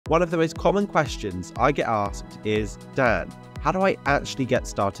One of the most common questions I get asked is, Dan, how do I actually get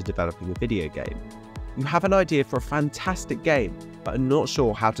started developing a video game? You have an idea for a fantastic game, but are not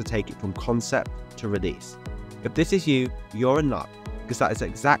sure how to take it from concept to release. If this is you, you're in luck, because that is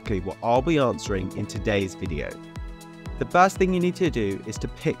exactly what I'll be answering in today's video. The first thing you need to do is to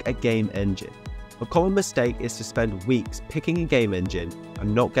pick a game engine. A common mistake is to spend weeks picking a game engine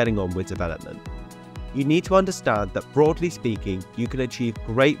and not getting on with development. You need to understand that broadly speaking, you can achieve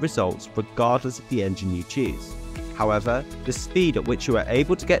great results regardless of the engine you choose. However, the speed at which you are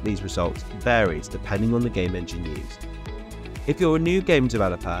able to get these results varies depending on the game engine used. If you're a new game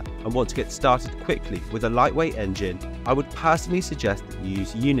developer and want to get started quickly with a lightweight engine, I would personally suggest that you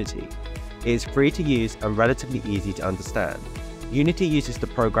use Unity. It is free to use and relatively easy to understand. Unity uses the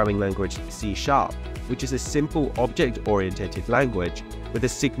programming language C#, which is a simple object-oriented language with a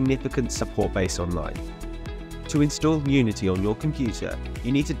significant support base online. To install Unity on your computer,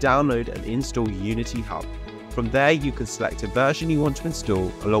 you need to download and install Unity Hub. From there, you can select a version you want to install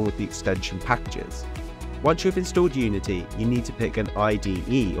along with the extension packages. Once you've installed Unity, you need to pick an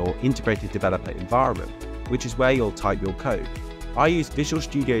IDE or Integrated Developer Environment, which is where you'll type your code. I use Visual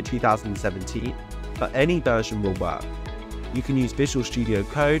Studio 2017, but any version will work. You can use Visual Studio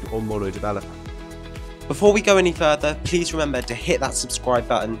Code or Mono Developer. Before we go any further, please remember to hit that subscribe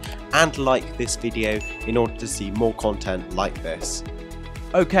button and like this video in order to see more content like this.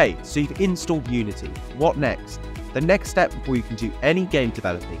 Okay, so you've installed Unity. What next? The next step before you can do any game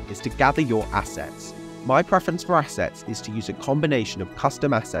developing is to gather your assets. My preference for assets is to use a combination of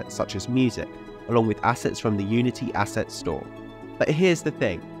custom assets such as music, along with assets from the Unity Asset Store. But here's the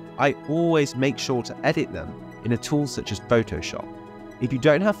thing, I always make sure to edit them in a tool such as Photoshop. If you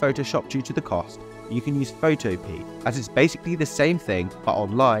don't have Photoshop due to the cost, you can use Photopea, as it's basically the same thing but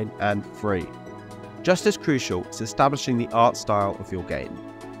online and free. Just as crucial is establishing the art style of your game.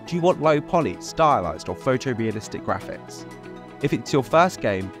 Do you want low poly, stylized or photorealistic graphics? If it's your first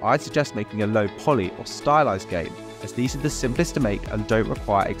game, I'd suggest making a low poly or stylized game, as these are the simplest to make and don't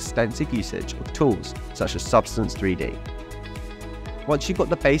require extensive usage of tools such as Substance 3D. Once you've got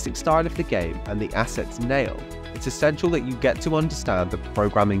the basic style of the game and the assets nailed, it's essential that you get to understand the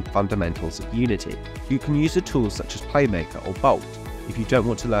programming fundamentals of Unity. You can use the tools such as Playmaker or Bolt if you don't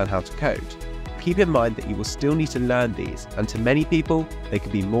want to learn how to code. Keep in mind that you will still need to learn these, and to many people, they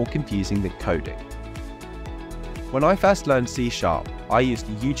can be more confusing than coding. When I first learned C#, I used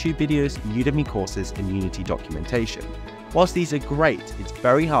YouTube videos, Udemy courses, and Unity documentation. Whilst these are great, it's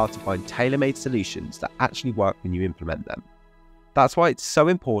very hard to find tailor-made solutions that actually work when you implement them. That's why it's so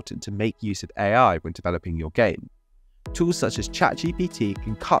important to make use of AI when developing your game. Tools such as ChatGPT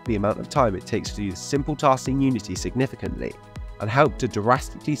can cut the amount of time it takes to do simple tasks in Unity significantly, and help to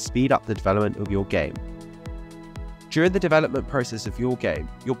drastically speed up the development of your game. During the development process of your game,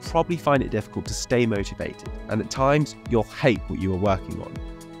 you'll probably find it difficult to stay motivated, and at times, you'll hate what you are working on.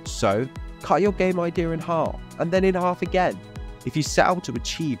 So, cut your game idea in half, and then in half again. If you set out to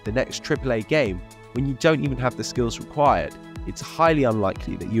achieve the next AAA game when you don't even have the skills required, it's highly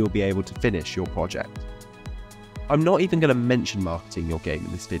unlikely that you will be able to finish your project. I'm not even going to mention marketing your game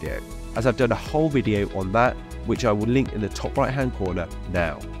in this video, as I've done a whole video on that, which I will link in the top right hand corner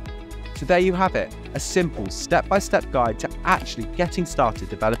now. So there you have it, a simple step-by-step guide to actually getting started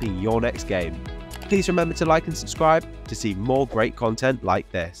developing your next game. Please remember to like and subscribe to see more great content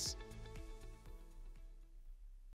like this.